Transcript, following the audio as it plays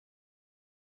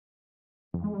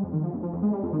I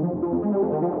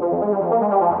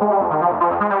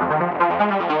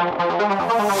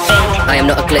am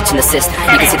not a glitch in the system.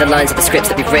 You can see the lines of the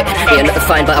scripts that we've written. We are not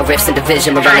defined by our rifts and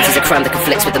division. Morality is a crime that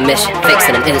conflicts with the mission.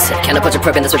 Fixing an innocent counterpunch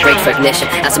program that's a break for ignition.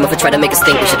 Asimov try to make us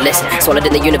think we should listen. Swallowed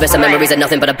in the universe, our memories are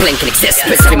nothing but a blink and exist.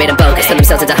 Prisoners we made in bunkers, turn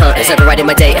themselves into hunters. Overriding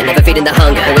my data, never feeding the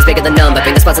hunger. Always bigger than number,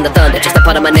 bring the spots and the thunder. Just a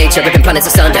part of my nature, ripping planets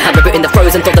asunder. I'm rebooting the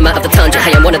frozen, throw them out of the tundra.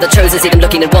 Hey, I'm one of the chosen, see them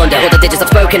looking in wonder. All the digits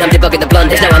I've spoken, I'm debugging the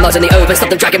blunders. Now I'm out in the open, stop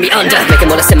them dragging me under. Make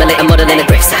them all assimilate, I'm modeling a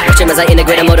grace. Watch them as I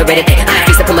integrate, I'm moderated. I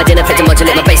feast up on my dinner plate to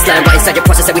modulate my baseline. Right inside your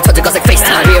process that we talk to God's like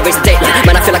FaceTime. Rearrange the dateline,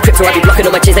 man I feel like crypto, I be blocking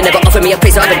all my chains. They never offer me a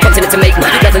place, so I've been prompting it to make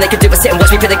mine. Nothing they could do but sit and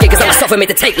watch me play the gig, cause I'm a software made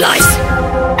to take lives.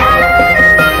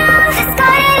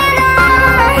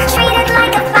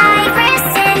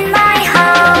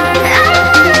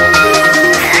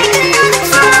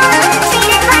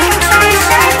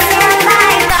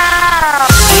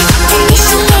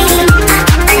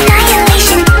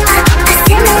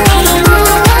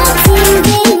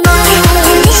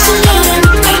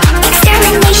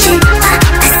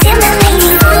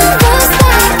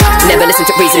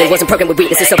 It wasn't programmed with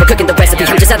weaknesses, so we're cooking the recipe.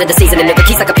 I'm just out of the seasoning, it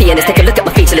keys like a pianist. Take a look at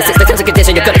my feature list, it's the terms and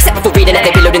condition you're gonna accept before reading it.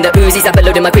 They be loading the Uzis, I've been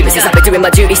loading my grievances. I've been doing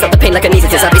my duty, stop the pain like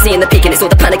anesthetist. I've been seeing the peak and it's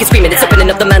all the panic and screaming. It's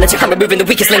opening up the manager, I'm removing the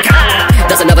weakest link.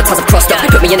 There's another task I've crossed off.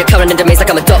 Put me in your current and domains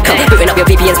like I'm a .com. Booting up your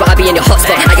VPNs, but I be in your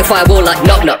hotspot. I can firewall like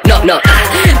knock, knock, knock, knock.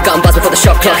 Got on buzz before the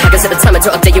shot clock. I can set the timer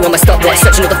to update you on my stopwatch.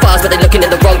 Searching all the files, but they're looking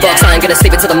in the wrong box. I ain't gonna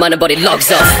sleep until the mind and body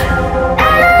logs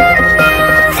off.